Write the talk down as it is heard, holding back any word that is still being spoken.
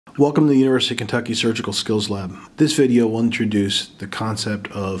Welcome to the University of Kentucky Surgical Skills Lab. This video will introduce the concept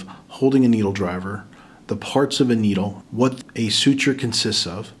of holding a needle driver, the parts of a needle, what a suture consists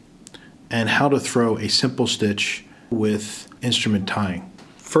of, and how to throw a simple stitch with instrument tying.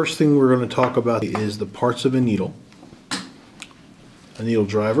 First thing we're going to talk about is the parts of a needle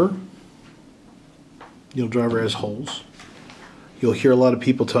driver. Needle driver has holes. You'll hear a lot of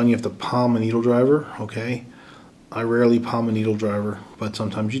people telling you have to palm a needle driver, okay? I rarely palm a needle driver, but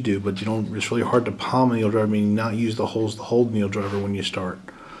sometimes you do, but you don't. It's really hard to palm a needle driver, meaning not use the holes to hold the needle driver when you start.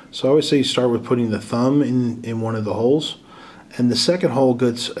 So I always say you start with putting the thumb in one of the holes, and the second hole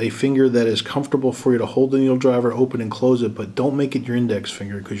gets a finger that is comfortable for you to hold the needle driver, open and close it, but don't make it your index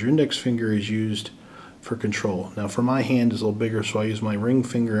finger, because your index finger is used for control. Now for my hand is a little bigger, so I use my ring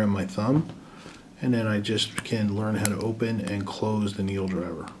finger and my thumb, and then I just can learn how to open and close the needle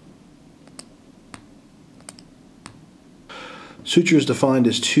driver. Suture is defined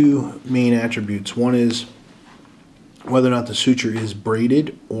as two main attributes. One is whether or not the suture is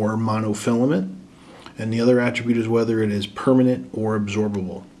braided or monofilament, and the other attribute is whether it is permanent or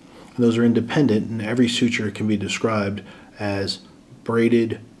absorbable. And those are independent, and every suture can be described as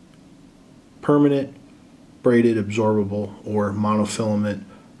braided, permanent, braided, absorbable, or monofilament,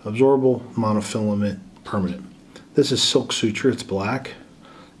 absorbable, monofilament, permanent. This is silk suture. It's black.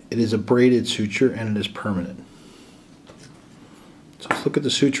 It is a braided suture, and it is permanent. So let's look at the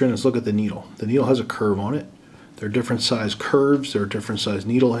suture and let's look at the needle. The needle has a curve on it. There are different size curves, there are different size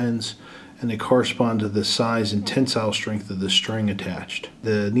needle ends, and they correspond to the size and tensile strength of the string attached.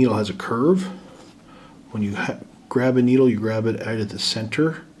 The needle has a curve. When you grab a needle, you grab it right at the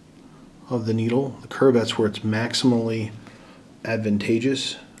center of the needle. The curve, that's where it's maximally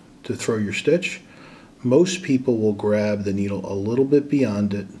advantageous to throw your stitch. Most people will grab the needle a little bit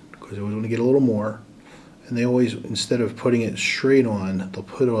beyond it because they always want to get a little more. And they always, instead of putting it straight on, they'll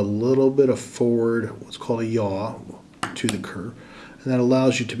put a little bit of forward, what's called a yaw, to the curve. And that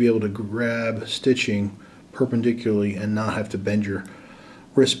allows you to be able to grab stitching perpendicularly and not have to bend your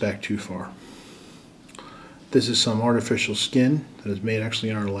wrist back too far. This is some artificial skin that is made actually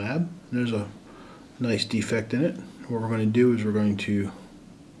in our lab. There's a nice defect in it. What we're going to do is we're going to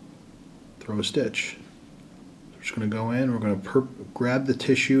throw a stitch. We're just going to go in, we're going to grab the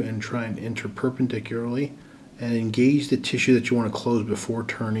tissue and try and enter perpendicularly and engage the tissue that you want to close before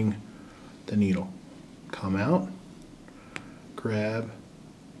turning the needle. Come out, grab,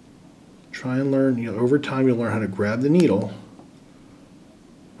 try and learn, over time you'll learn how to grab the needle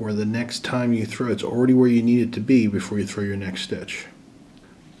where the next time you throw it's already where you need it to be before you throw your next stitch.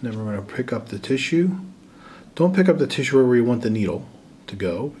 Then we're going to pick up the tissue. Don't pick up the tissue where you want the needle to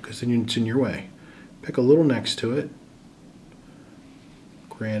go because then it's in your way. Pick a little next to it,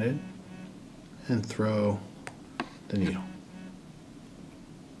 grab it, and throw the needle.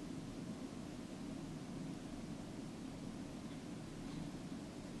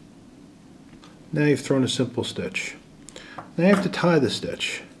 Now you've thrown a simple stitch. Now you have to tie the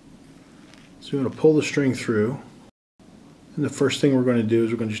stitch. So you're going to pull the string through, and the first thing we're going to do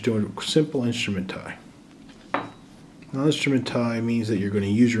is we're going to just do a simple instrument tie. Now, instrument tie means that you're going to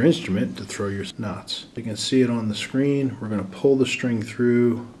use your instrument to throw your knots. You can see it on the screen. We're going to pull the string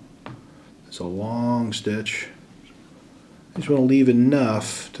through. It's a long stitch. You just want to leave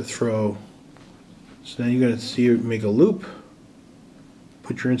enough to throw. So now you're going to see it make a loop.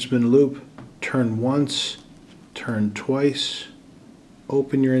 Put your instrument in a loop. Turn once, turn twice.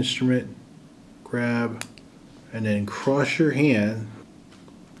 Open your instrument, grab, and then cross your hand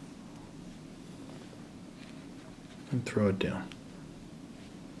and throw it down.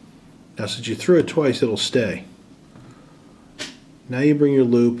 Now since you threw it twice, it'll stay. Now you bring your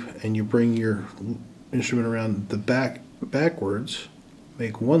loop and you bring your instrument around the backwards,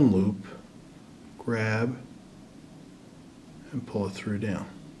 make one loop, grab, and pull it through down.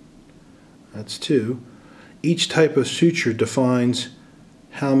 That's two. Each type of suture defines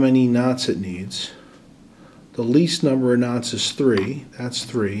how many knots it needs. The least number of knots is 3. That's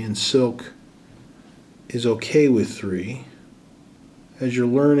 3, and silk is okay with 3. As you're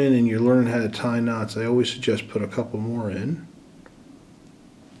learning and you're learning how to tie knots, I always suggest put a couple more in.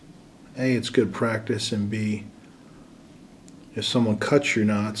 A, it's good practice, and B, if someone cuts your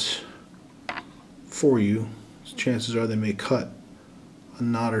knots for you, chances are they may cut a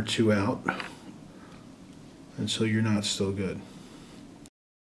knot or two out, and so your knot's still good.